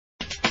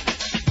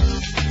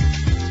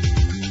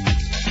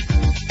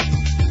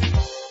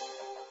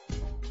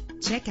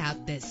Check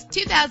out this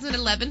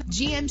 2011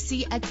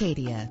 GMC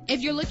Acadia.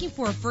 If you're looking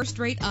for a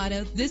first-rate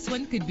auto, this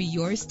one could be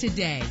yours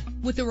today.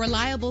 With a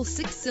reliable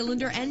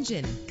 6-cylinder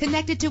engine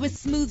connected to a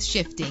smooth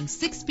shifting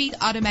 6-speed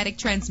automatic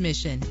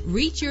transmission,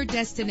 reach your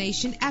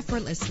destination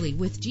effortlessly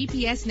with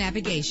GPS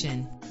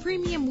navigation.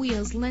 Premium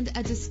wheels lend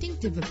a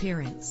distinctive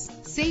appearance.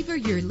 Savor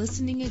your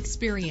listening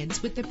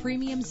experience with the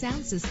premium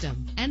sound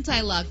system.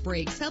 Anti-lock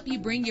brakes help you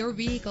bring your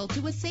vehicle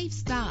to a safe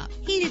stop.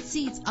 Heated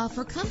seats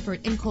offer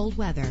comfort in cold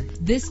weather.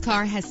 This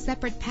car has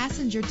separate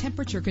passenger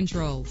temperature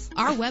controls.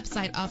 Our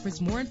website offers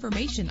more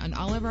information on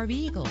all of our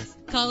vehicles.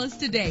 Call us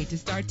today to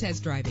start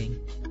test driving.